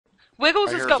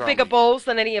Wiggles has got bigger balls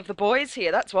than any of the boys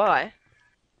here, that's why.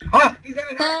 Ah, he's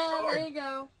got an axe sword. There you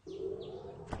go.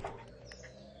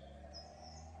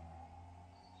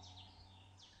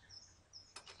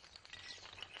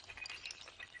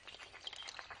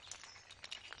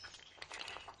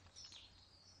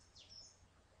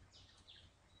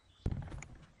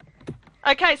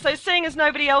 Okay, so seeing as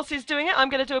nobody else is doing it, I'm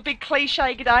going to do a big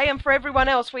cliche day, and for everyone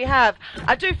else we have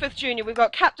a DoofirthJr, we've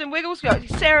got Captain Wiggles, we've got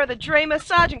YseraTheDreamer,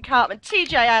 SrgtCartman,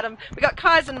 TGAdam, we've got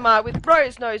KaizenMa with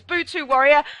RoseNose, Bootu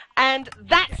Warrior, and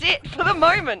that's it for the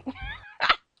moment.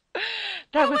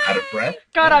 That was... Out of breath.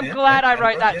 God, Yeah, I'm glad I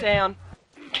wrote that yeah. down.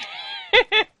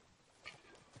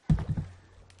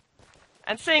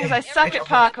 And seeing as I suck at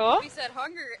parkour... We said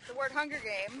the word Hunger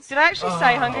Games. Did I actually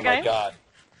say Hunger Games? Oh my god.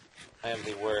 I am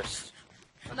the worst.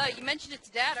 Well, no, you mentioned it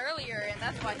to Dad earlier, and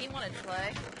that's why he wanted to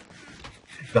play.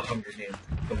 The Hunger Games.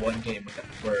 The one game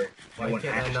where no one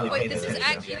actually Wait, pays this is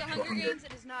attention actually to the Hunger Games?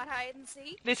 It is not hide and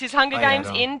seek? This is Hunger Oh, yeah, Games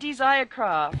no. in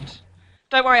DesiredCraft.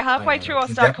 Don't worry, halfway through I'll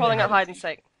It's start definitely calling it hide hide and and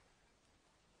seek.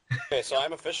 Okay, so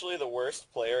I'm officially the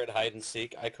worst player at hide and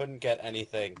seek. I couldn't get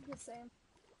anything. The same.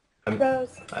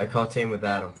 I call team with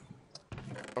Adam.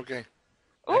 Okay.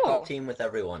 I call Ooh, team with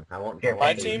everyone. I won't. Here,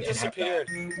 My Andy, team you can have that. disappeared.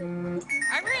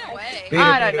 I ran away.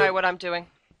 I don't know what I'm doing.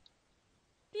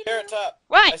 Carrot Top,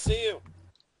 I Wait, see you.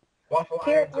 Waffle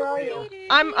Carrot, Irons where are are real. you?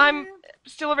 I'm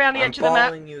still around the I'm edge of the map.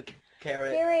 following you,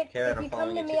 Carrot. Carrot, Carrot, if I'm you come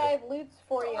following to you me, too. I have loots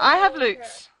for you. I have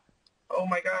loots. Oh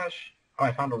my gosh. Oh,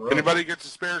 I found a rope. Anybody gets a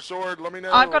spare sword? Let me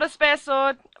know. I've got a spare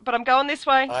sword, but I'm going this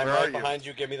way. I'm Where are right you? behind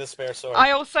you. Give me the spare sword.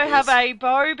 I also have please. a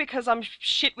bow because I'm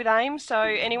shit with aim, so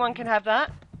anyone can have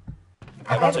that.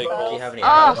 I I'll found take a Do both. you have any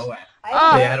Ah. arrows? bow.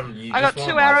 Ah. Hey, Adam, you I got just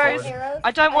 2 want my arrows. sword?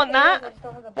 I don't want that.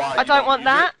 Why? I You don't want use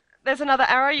that. There's another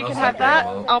arrow. You can Most have likely I that.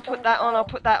 won't. I'll put that on. I'll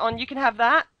put that on. You can have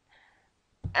that.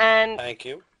 And Thank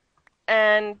you.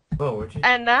 and Oh, would you?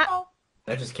 and that.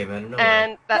 That just came out of nowhere.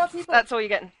 And that's all you're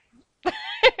getting.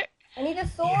 I need a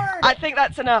sword. I think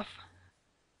that's enough.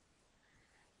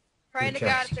 Praying to Okay.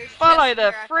 God if there's Follow chests the here,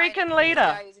 I find freaking this leader.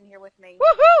 guy who's in here with me.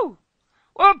 Woohoo!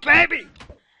 Oh baby!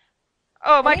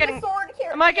 Oh, am I I need a getting sword,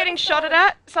 Carrot. am I getting shotted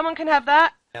at? Someone can have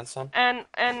that, And some. and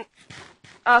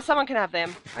someone can have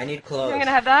them. I need I'm clothes. gonna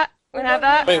have that. I'm gonna have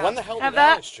that. Wait, when the hell Have did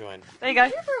that. Alex join? There you go.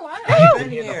 Here for a while. I've been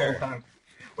Been here the here. whole time.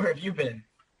 Where have you been?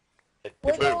 Did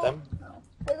Wait, you no. them?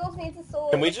 Wiggles needs a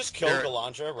sword. Can we just kill Here,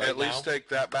 Galandra right At now? least take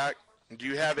that back. Do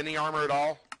you have any armor at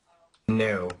all?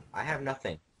 No, I have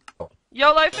nothing.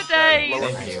 YOLO for days. Lower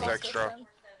Thank you. pieces extra.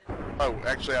 Oh,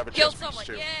 actually, I have a Kill chest piece someone.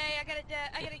 too. Yay, I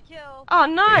got a kill. Oh,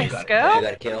 nice, You got it. You girl.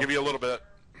 got a kill. I'll give you a little bit.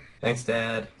 Thanks,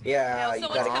 Dad. Yeah, Now, you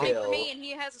someone's got a coming kill. for me, and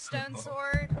he has a stone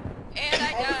sword, and I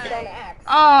have a stone I axe.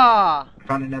 Ah. I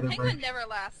found another died. bird. Penguin never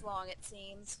lasts long, it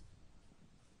seems.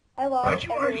 I Why lost did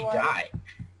you already everyone. die?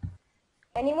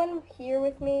 Anyone here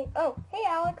with me? Oh, hey,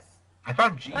 Alex. I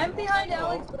found G. I'm behind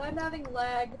Alex, but I'm having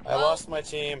lag. I lost my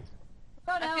team.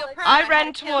 I feel proud. I had ran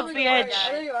a kill towards with the you edge. guys.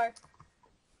 There you are.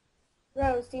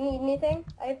 Rose, do you need anything?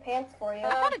 I have pants for you. I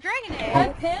found a dragon egg. I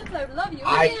have pants. I would love you.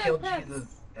 I killed Jesus.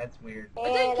 That's weird. And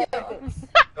I have boots.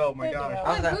 Oh my There you gosh. go.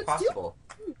 How's that possible?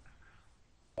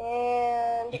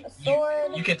 And a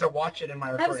sword. You get to watch it in my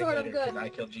have a recording sword, I'm later good. because I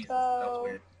killed Jesus. That was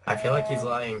weird. I feel like he's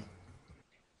lying.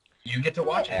 You get to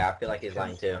watch it. Yeah, I feel like he's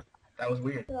lying too. That was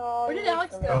weird. Oh, Where did you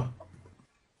Alex for me. go?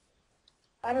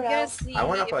 I don't I'm gonna know. see I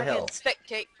went up if a I can hill.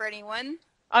 spectate for anyone.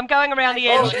 I'm going around the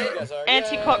Oh, edge, there you guys are.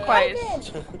 anti-clockwise.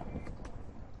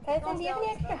 Kaisen, do you have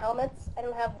any extra helmets? I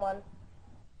don't have one.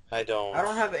 I don't. I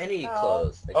don't have any Oh.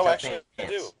 clothes. Oh, except actually, I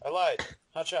pants. do. I lied.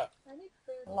 Hot shot.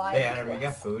 Live. Hey, Adam, you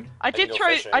got food? I can did go throw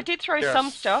fishing. I did throw Yes. some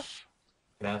stuff.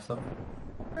 Can I have some?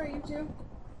 Where are you two?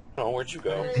 Oh, where'd you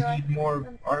go? You need more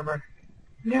armor?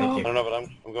 Thank No. I you. don't know, but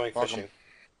I'm going Welcome. fishing.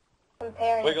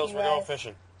 Comparing Wiggles, you we're going guys.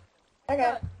 fishing. Okay.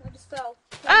 I just fell.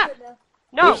 Ah!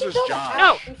 No, Who's this John?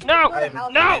 no, no, I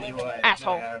haven't no, seen anyone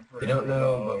asshole. have You don't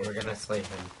know, but we're gonna slay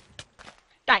him.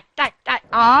 Die, die, die.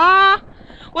 Ah!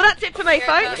 Well, that's it for me, Here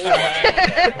folks.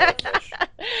 goes.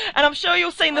 And I'm sure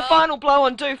you'll see the Well- final blow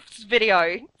on Doof's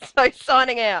video. So,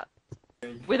 signing out.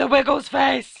 With a Wiggles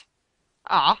face.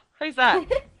 Ah, who's that?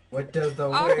 What does the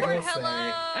Awkward wiggle say?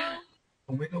 hello.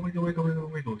 Wiggle, wiggle, wiggle, wiggle,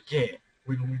 wiggle. Yeah.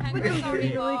 Wiggle, wiggle, wiggle, Penguin's already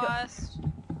yeah. lost.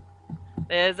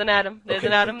 There's an Adam. There's Okay.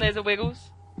 an Adam. There's a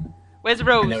Wiggles. Where's a I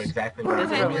know Rose? exactly where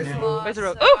There's a I'm Rose. Penguin's going. lost, Where's a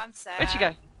Rose? so Oh! I'm sad. Where'd she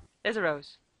go? There's a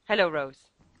Rose. Hello, Rose.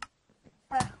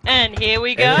 And here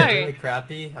we Hey, it's go. really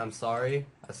crappy. I'm sorry.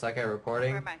 I suck at Where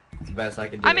recording. am I? It's the best I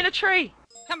can do. I'm in a tree.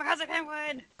 Come on, how's a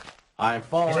penguin? I'm In a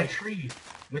falling. tree.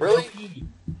 With Really? no pee.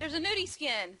 There's a nudie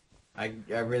skin. I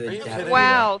Are really you have to kidding? do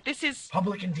Wow, this is...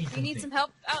 Public Do you indecency. need some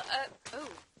help? Oh,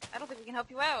 I don't think we can help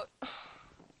you out.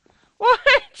 What?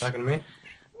 Talking to me?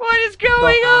 What is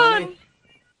going Talking to on? me?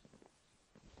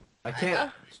 I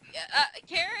can't.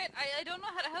 Carrot, I don't know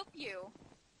how to help you.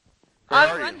 Where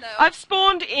I've- are you? Run though. I've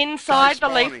spawned inside the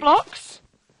leaf spawning. blocks.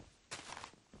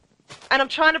 And I'm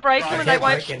trying to break them Right. and they Can't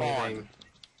won't... break anything.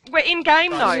 We're in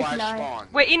game Try though. slash Nine. spawn.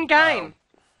 We're in game.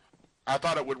 I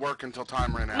thought it would work until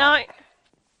time ran out. No.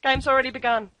 Game's already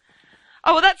begun.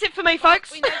 Oh, well, that's it for me,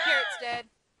 folks. We know Carrot's dead.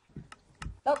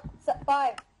 Nope.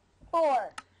 5,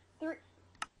 4, 3.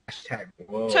 Hashtag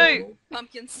whoa. 2.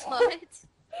 Pumpkin slides.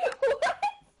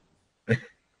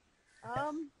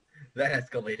 That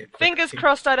escalated quickly. Fingers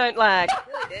crossed I don't lag.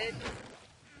 Really did.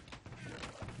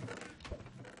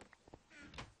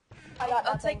 I got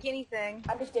I'll nothing. take anything.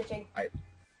 I'm just ditching. I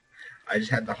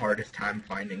just had the hardest time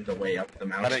finding the way up the I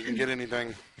mountain. didn't get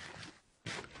anything.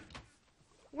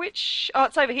 Which... Oh,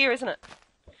 it's over here, isn't it?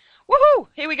 Woohoo!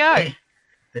 Here we go. Hey,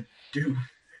 the doof.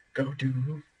 Go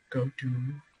doof. Go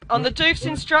doof. On the Doof's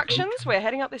instructions, we're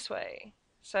heading up this way.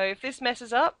 So if this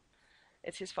messes up,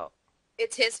 it's his fault.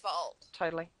 It's his fault.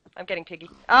 Totally. I'm getting piggy.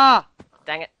 Ah!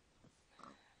 Dang it.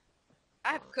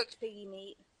 I have cooked piggy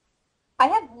meat. I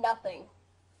have nothing.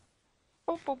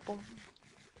 Boom, boom, boom.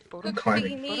 Boom, Cooked climbing.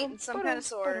 piggy meat and some kind of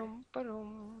sword. boom,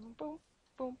 boom,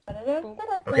 boom.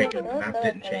 Okay, good. The map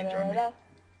didn't change on me.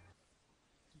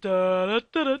 Da, da,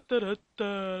 da, da, da,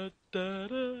 da,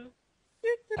 da.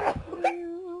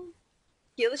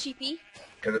 Kill the sheepy.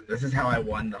 Because this is how I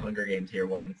won the Hunger Games here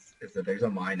once, is that there's a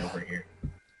mine over here.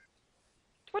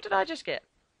 What did I just get?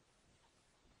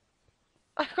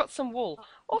 I got some wool. I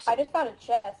Awesome. just found a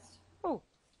chest.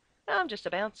 I'm just a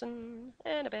bouncing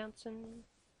and a bouncing.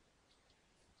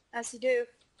 As you do.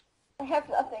 I have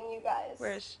nothing, you guys.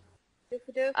 Where's...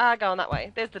 Doof-a-doof. Going that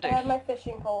way. There's the I have doof. my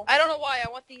fishing pole. I don't know why. I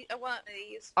want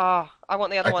these. Ah, I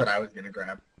want the other That's one. what I was gonna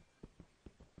grab.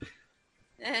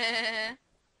 I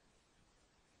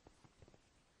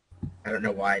don't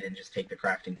know why I didn't just take the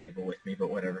crafting table with me, but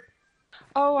whatever.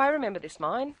 Oh, I remember this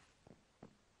mine.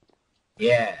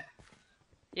 Yeah.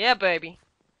 Yeah, baby.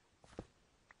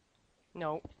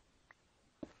 No.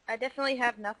 I definitely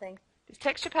have nothing. This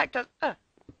texture pack does...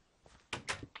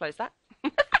 Close that.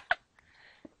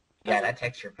 Yeah, that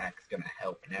texture pack's gonna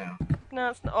help now. No,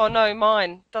 it's not. Oh, no,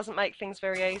 mine doesn't make things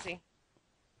very easy.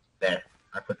 There.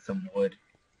 I put some wood.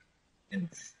 And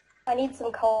I need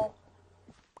some coal.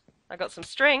 I got some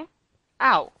string.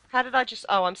 Ow. How did I just...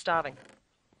 Oh, I'm starving.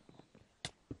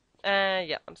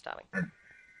 Yeah, I'm starving.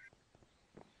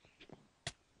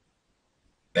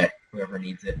 there. Whoever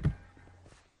needs it.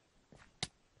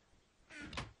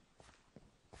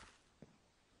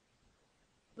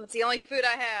 That's the only food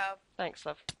I have. Thanks,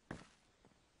 love.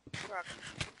 Rock.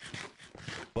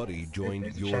 Buddy joined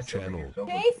There's a your chest over here channel. filled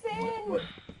with Jason! wood.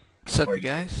 What's up, Or you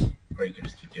guys? Or you can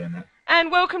just keep doing that.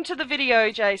 And welcome to the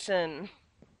video, Jason.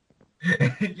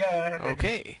 Yeah.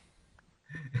 Okay.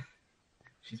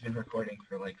 She's been recording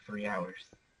for like 3 hours.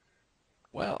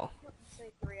 Well,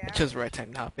 Say 3 I hours. chose the right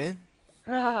time to hop in.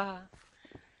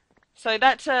 So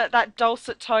that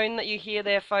dulcet tone that you hear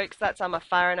there, folks, that's a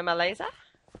Fire and a Malaysia.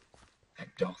 That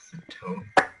dulcet tone.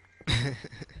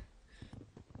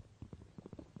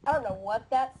 I don't know what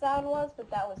that sound was, but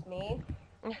that was me.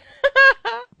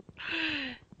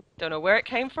 Don't know where it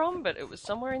came from, but it was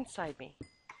somewhere inside me.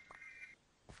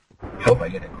 I hope I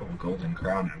get a cool golden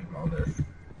crown out of all this.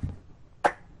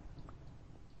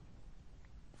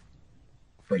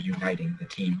 For uniting the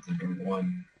teams under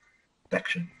one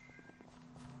section.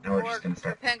 Now we're just gonna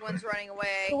start. The penguin's running Can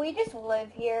away. we just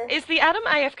live here? Is the Adam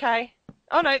AFK?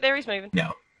 Oh no, there he's moving.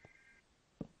 No.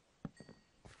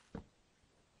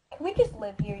 Can we just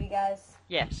live here, you guys?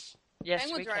 Yes. Yes,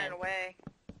 Penguin's we running can. away.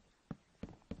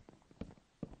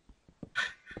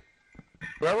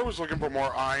 Whoever was looking for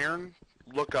more iron,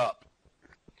 look up.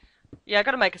 Yeah, I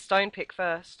gotta make a stone pick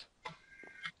first.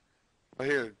 Oh,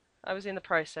 here. I was in the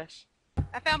process.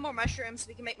 I found more mushrooms.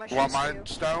 We can make You want mushrooms my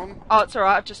too. stone? Oh, it's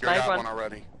alright, I've just You made got one. one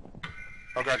already.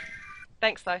 Okay.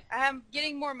 Thanks though. I am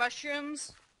getting more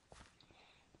mushrooms.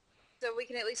 So we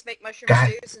can at least make mushroom Guys,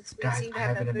 stew since we Guys, seem to I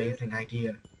have have no an food. amazing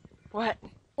idea. What?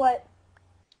 What?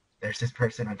 There's this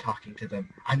person, I'm talking to them.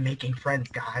 I'm making friends,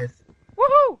 guys.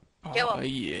 Woohoo! Kill Oh, 'em.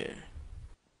 yeah.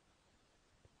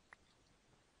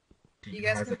 Do You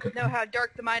guys have a cookie? know how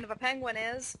dark the mind of a penguin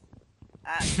is.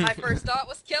 My first thought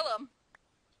was kill him.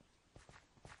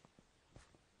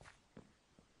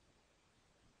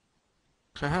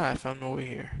 Haha, I found my way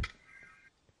here.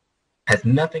 Has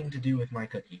nothing to do with my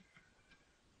cookie.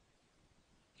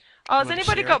 Oh, has wanna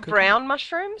anybody share a got cookie? brown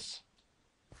mushrooms?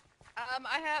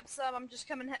 I have some. I'm just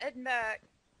heading back.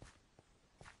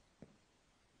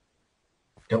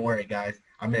 Don't worry, guys.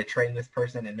 I'm gonna train this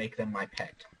person and make them my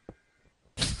pet.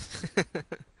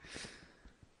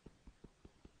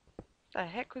 The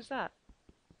heck was that?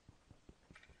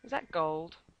 Is that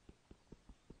gold?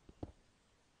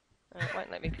 Oh, it won't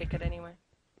let me pick it anyway.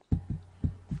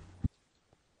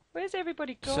 Where's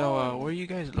everybody gone? So, where are you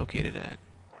guys located at?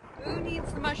 Who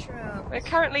needs the mushroom? We're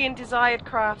currently in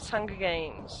DesiredCraft's Hunger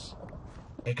Games.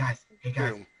 Hey guys, hey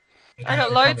guys. Boom. Hey I guys, got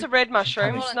she's loads coming. of red She's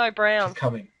mushrooms, coming. no brown. She's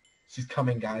coming. She's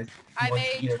coming, guys. Who I wants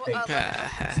to made eat her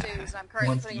face? stews, and I'm currently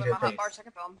wants to putting eat them in her my hot bar face?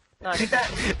 chicken bomb. No. Take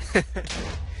that!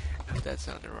 That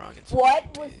sounded wrong. in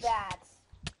What some was ways. that?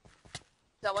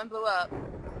 That one blew up.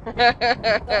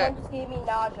 Someone just gave me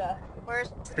nausea. Where's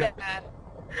Dad?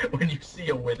 When you see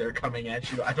a wither coming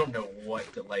at you, I don't know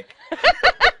what to like.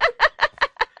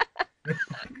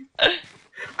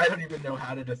 I don't even know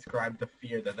how to describe the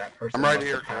fear that that person I'm right must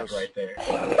here, have had Chris. right there.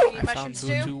 You need I found mushroom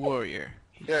Voodoo stew? Warrior.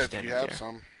 He's Yeah, if standing you have there.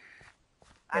 some.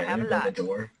 I Yeah, have a you know the lot.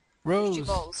 door. Rose. 2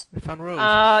 bowls. I found Rose.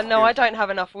 No, I don't have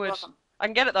enough wood. Welcome. I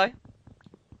can get it though.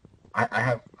 I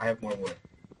have more wood.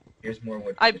 Here's more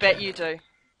wood. for I the bet chat. you do.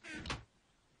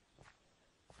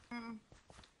 Mm.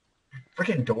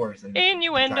 Freaking doors in the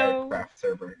Innuendo. DesiredCraft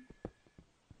server.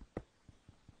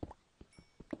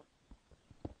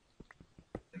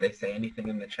 Did they say anything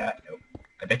in the chat? Nope.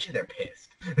 I bet you they're pissed.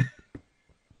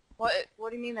 What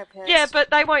do you mean they're pissed? Yeah, but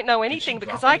they won't know Did she anything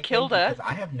because drop I anything? killed her. Because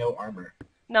I have no armor.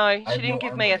 No, I she have didn't no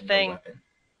give me armor a and no thing. weapon.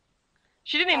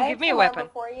 She didn't even I give have me a some weapon. armor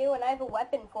for you, and I have a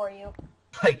weapon for you.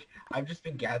 Like, I've just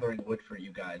been gathering wood for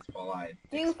you guys while I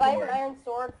Doof, I have explored an iron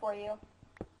sword for you.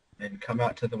 and come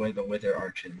out to the way the wither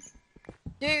arches.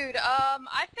 Dude, I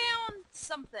found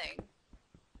something.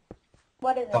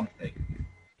 What is it? Something.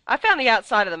 I found the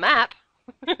outside of the map.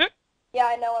 Yeah,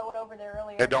 I know. I went over there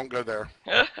earlier. Hey, don't go there.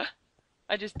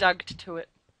 I just dug to it.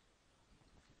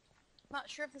 Not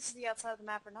sure if this is the outside of the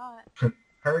map or not.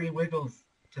 Hurry, Wiggles,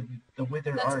 to the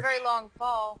wither That's arch. a very long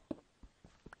fall.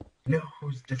 No,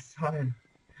 the sun.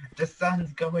 The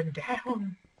sun's going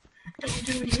down. Don't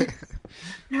do this.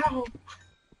 No.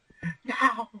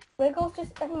 No. Wiggles,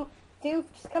 Doof,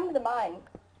 just come to the mine.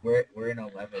 We're in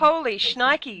 11. Holy In case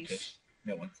shnikes.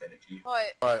 No one said it to you.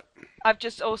 What? But I've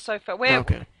just also found where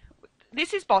Okay.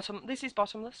 this is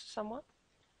bottomless somewhat.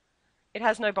 It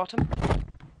has no bottom.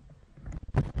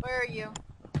 Where are you?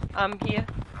 I'm here.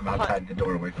 I'm outside the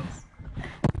door, Wiggles.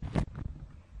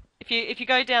 If you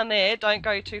go down there, don't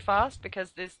go too fast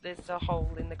because there's a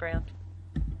hole in the ground.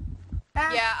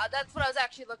 Ah, Yeah, that's what I was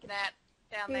actually looking at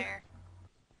down there.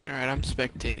 Alright, I'm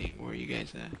spectating. Where are you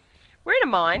guys at? We're in a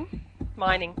mine,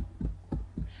 mining.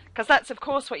 Because that's of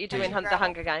course what you do in the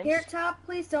Hunger Games. Here, Top,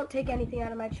 please don't take anything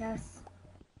out of my chest.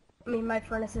 I mean, my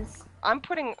furnaces. I'm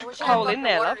putting I wish I had coal a in bucket of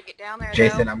there, water love. to get down there,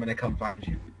 Jason, though. I'm gonna come find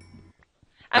you.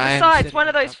 And I am besides, sitting one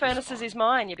of on those top of the furnaces spawn. is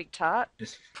mine, you big tart.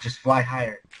 Just fly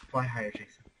higher. Fly higher, Jason.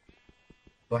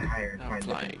 Fly higher and I'm find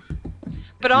flying.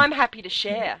 But I'm happy to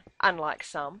share, unlike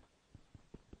some.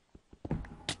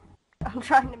 I'm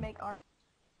trying to make art.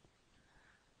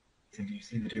 Jason, do you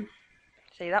see the doof?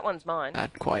 See, that one's mine.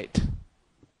 Not quite.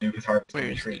 Doof is harvesting Where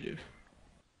the is the tree.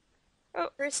 doof?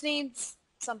 Chris needs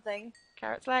something.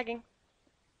 Carrot's lagging.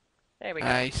 There we go.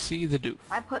 I see the doof.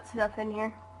 I put stuff in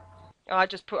here. Oh,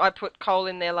 I put coal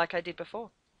in there like I did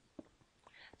before.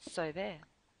 So there.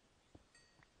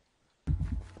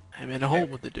 I'm in a hole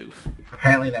with the doof.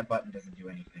 Apparently that button doesn't do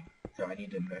anything, so I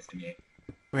need to investigate.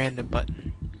 Random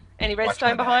button. Any Watch redstone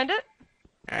my back. behind it?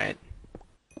 Alright.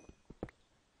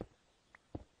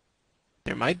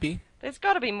 There might be. There's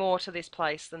got to be more to this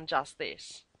place than just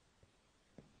this.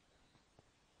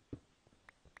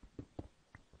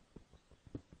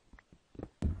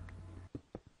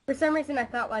 For some reason, I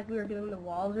thought like we were doing the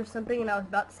walls or something, and I was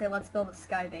about to say, let's build a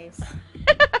sky base.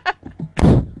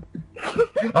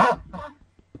 Ah!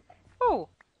 Oh,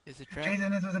 Is it trap?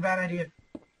 Jason, this was a bad idea.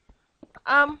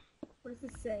 What does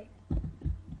this say?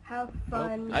 Have Oh,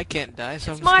 fun. I can't die,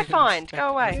 so It's I'm just my gonna find. spectate Go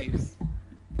away. these.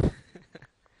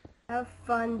 Have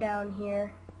fun down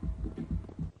here.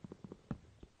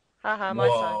 haha, my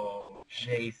side. Whoa,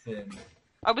 Jason.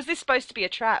 Oh, was this supposed to be a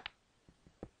trap?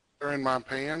 they're in my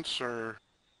pants, or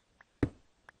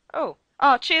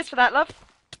Oh, cheers for that, love.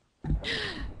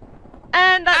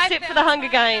 And that's it for the Hunger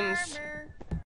Games.